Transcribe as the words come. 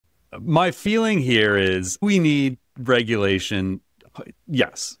My feeling here is we need regulation.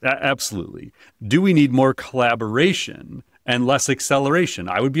 Yes, absolutely. Do we need more collaboration and less acceleration?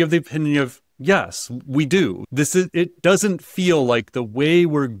 I would be of the opinion of yes, we do. It doesn't feel like the way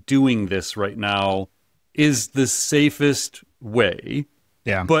we're doing this right now is the safest way.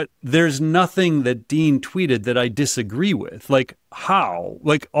 Yeah. But there's nothing that Dean tweeted that I disagree with. Like, how?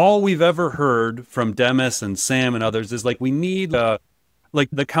 Like, all we've ever heard from Demis and Sam and others is like, we need like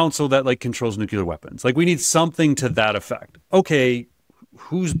the council that like controls nuclear weapons. Like, we need something to that effect. Okay,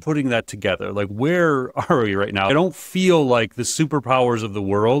 who's putting that together? Like, where are we right now? I don't feel like the superpowers of the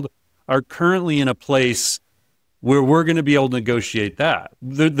world are currently in a place where we're going to be able to negotiate that.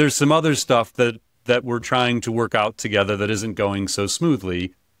 There's some other stuff that we're trying to work out together that isn't going so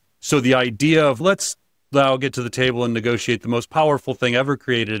smoothly. So the idea of let's now get to the table and negotiate the most powerful thing ever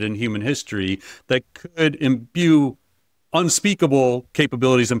created in human history that could imbue unspeakable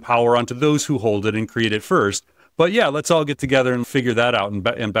capabilities and power onto those who hold it and create it first. But yeah, let's all get together and figure that out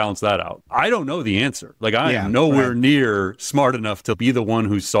and balance that out. I don't know the answer. Like, I am nowhere near smart enough to be the one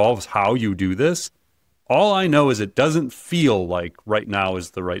who solves how you do this. All I know is it doesn't feel like right now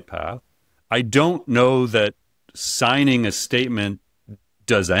is the right path. I don't know that signing a statement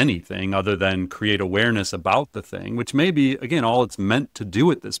does anything other than create awareness about the thing, which maybe, again, all it's meant to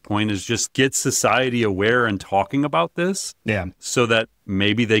do at this point is just get society aware and talking about this. Yeah. So that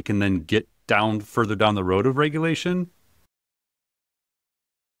maybe they can then get further down the road of regulation.